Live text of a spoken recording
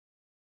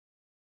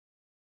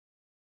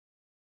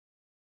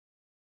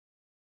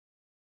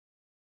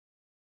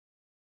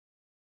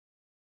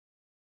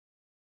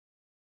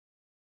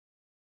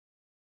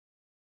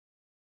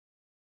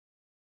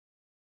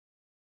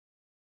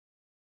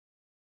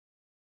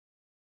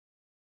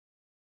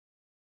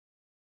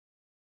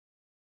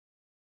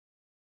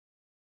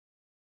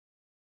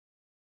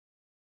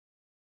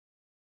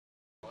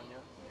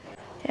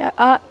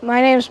Yeah,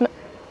 my name's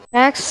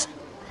Max.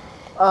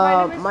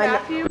 My name is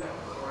Matthew.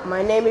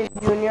 My name is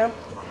Junior.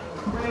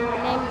 My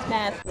name is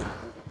Matthew.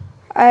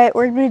 All right,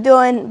 we're going to be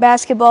doing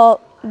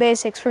basketball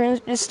basics. We're going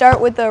to just start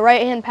with the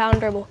right-hand pound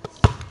dribble.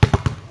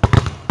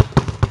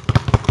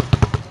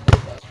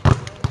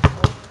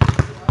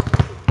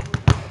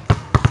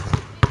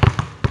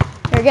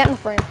 Here, get in the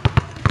frame.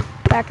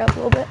 Back up a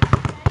little bit.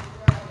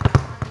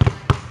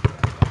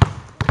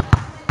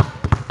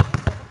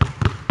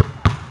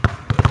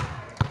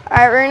 All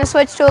right, we're going to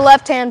switch to a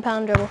left-hand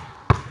pound dribble.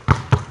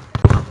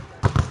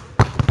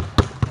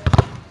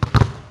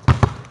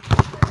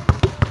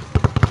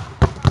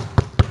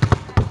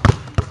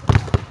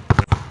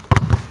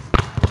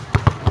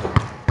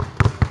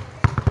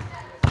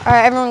 All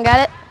right, everyone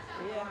got it?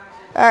 Yeah.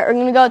 All right, we're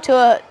going to go to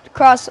a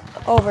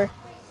crossover.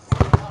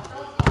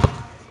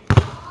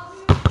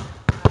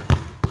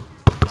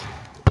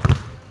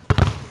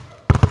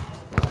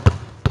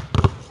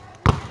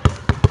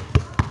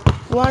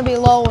 You want to be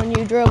low when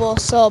you dribble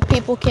so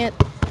people can't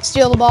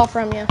steal the ball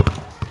from you.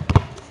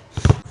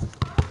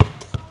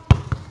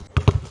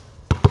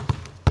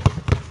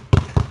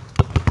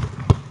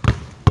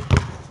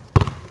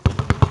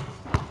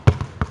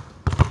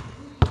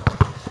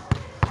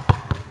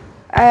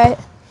 All right,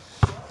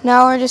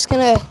 now we're just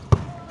going to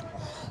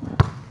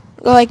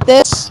go like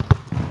this,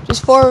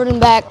 just forward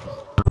and back.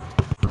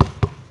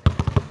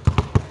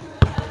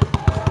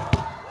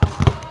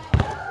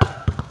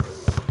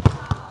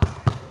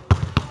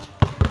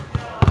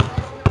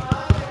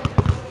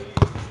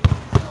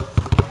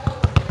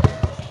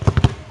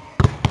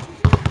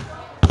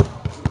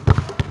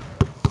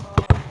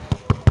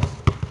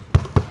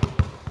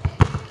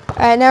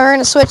 All right, now we're going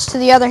to switch to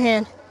the other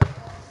hand.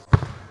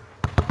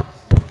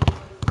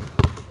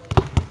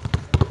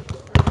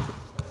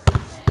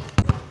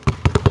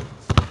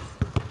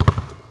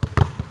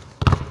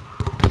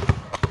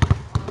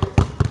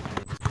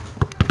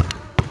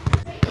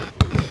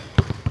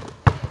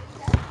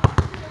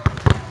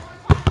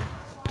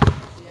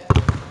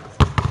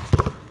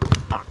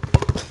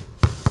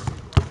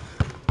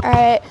 All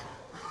right,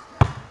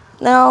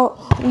 now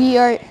we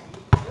are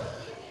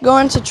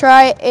going to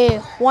try a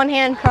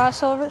one-hand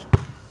crossover.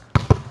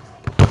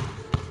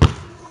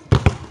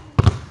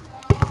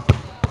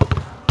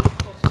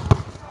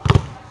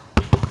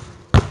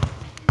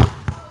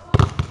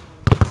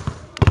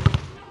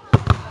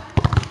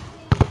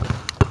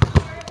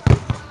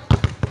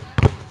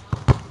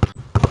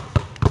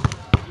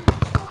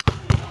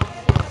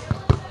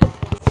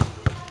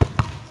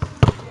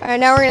 All right,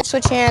 now we're going to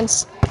switch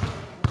hands.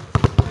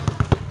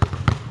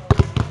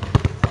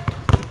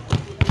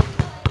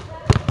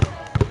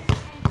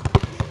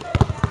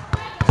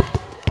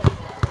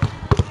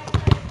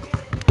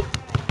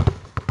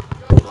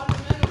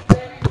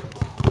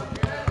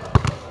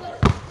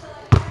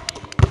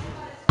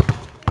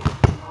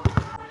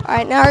 All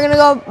right, now we're going to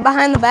go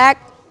behind the back.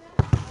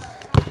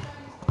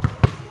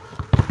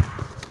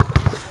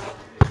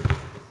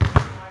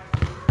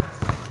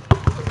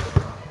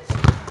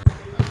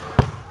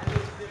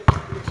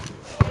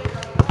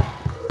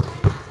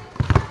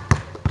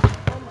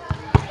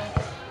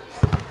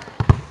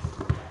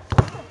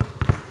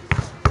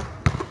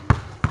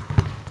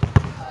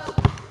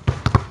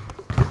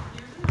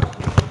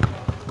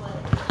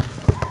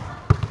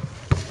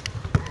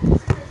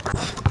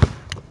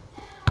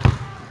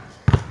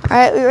 All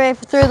right, we ready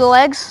for through the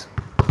legs?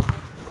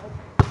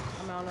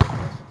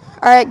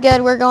 All right,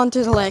 good. We're going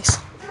through the legs.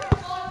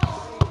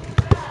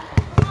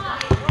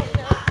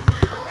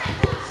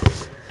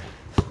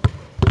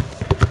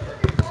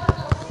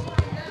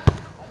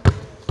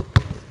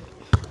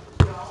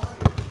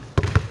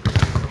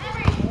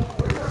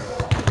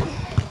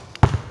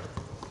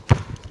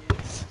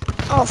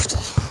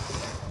 Off.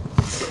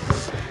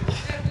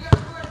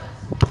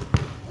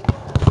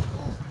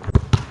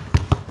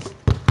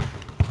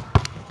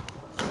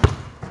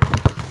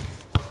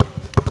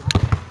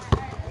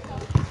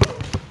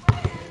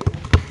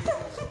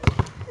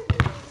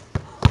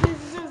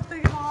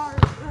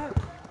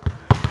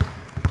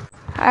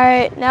 All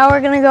right, now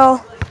we're going to go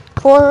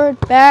forward,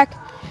 back.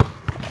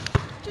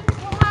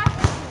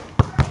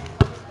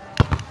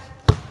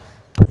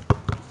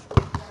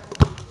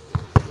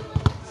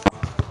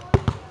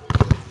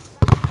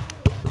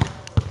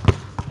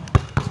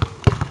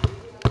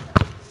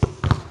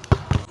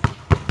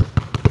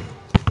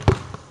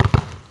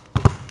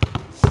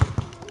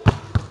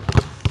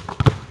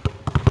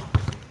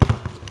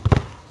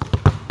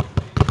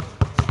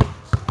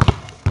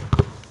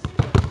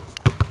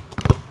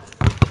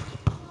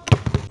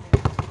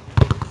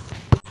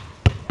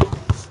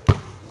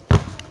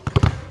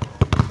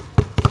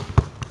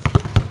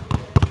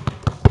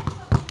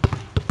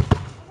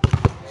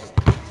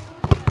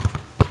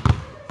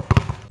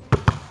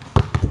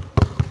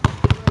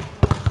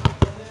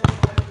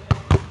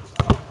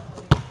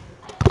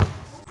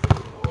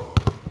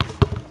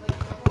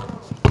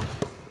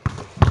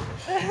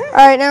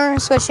 All right, now we're going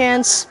to switch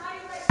hands.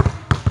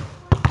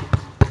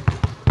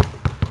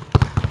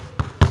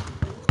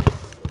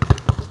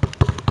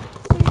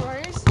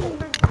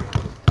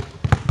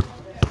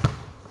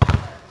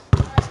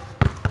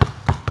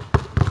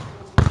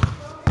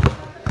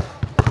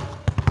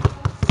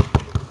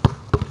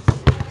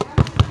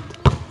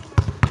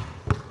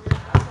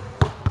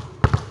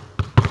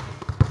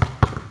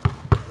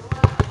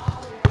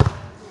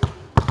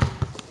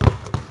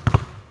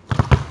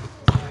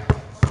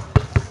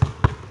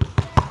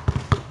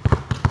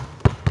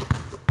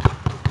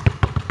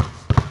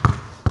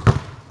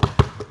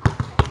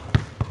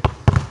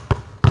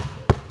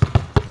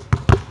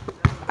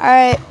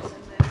 right.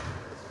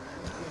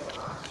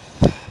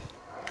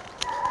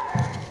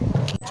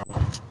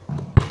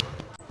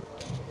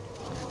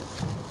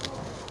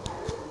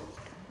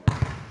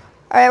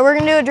 All right, we're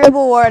gonna do a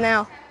dribble war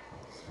now.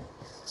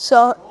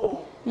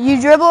 So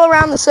you dribble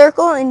around the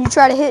circle and you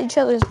try to hit each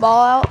other's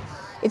ball out.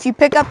 If you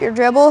pick up your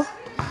dribble,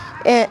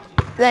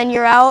 then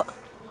you're out.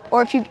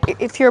 Or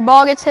if your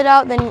ball gets hit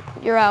out, then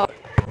you're out.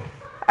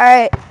 All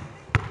right,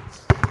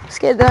 let's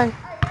get it done.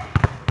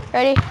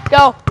 Ready?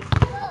 Go.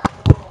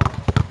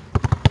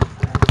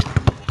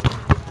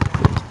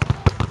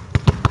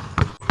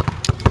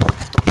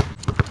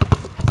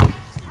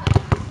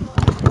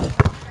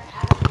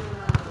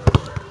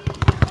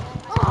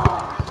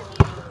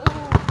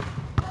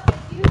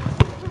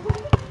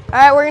 All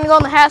right, we're gonna go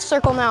in the half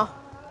circle now.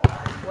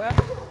 Where?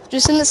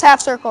 Just in this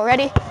half circle.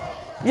 Ready?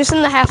 Just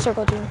in the half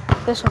circle, Junior.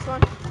 This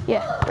one.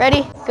 Yeah.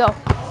 Ready? Go.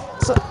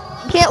 So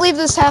you can't leave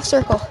this half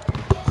circle.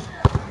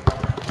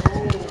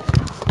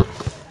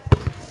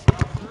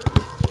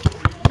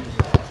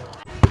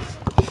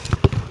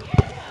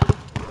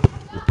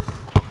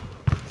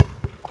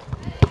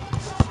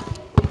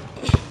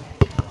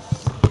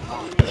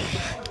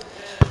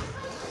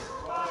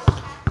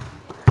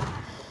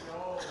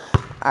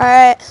 All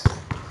right.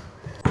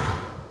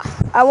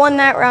 I won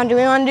that round. Do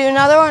we want to do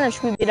another one, or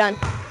should we be done?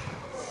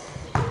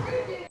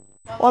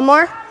 One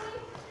more?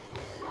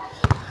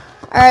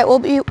 All right, we'll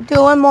do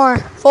one more.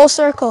 Full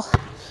circle.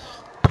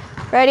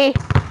 Ready?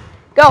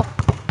 Go.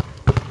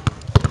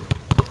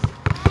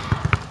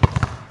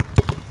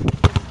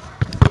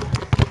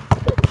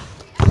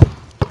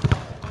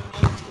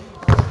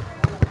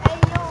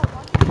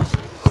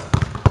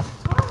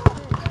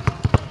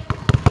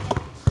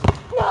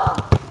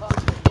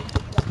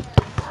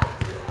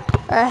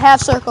 All right, half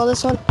circle,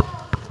 this one.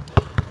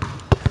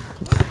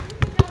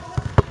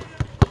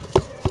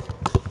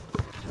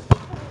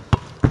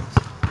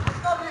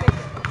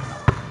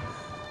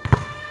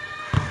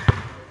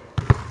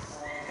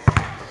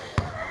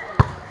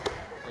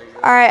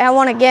 All right, I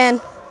won again.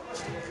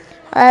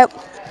 All right,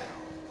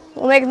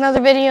 we'll make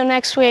another video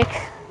next week.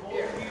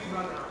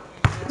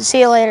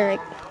 See you later.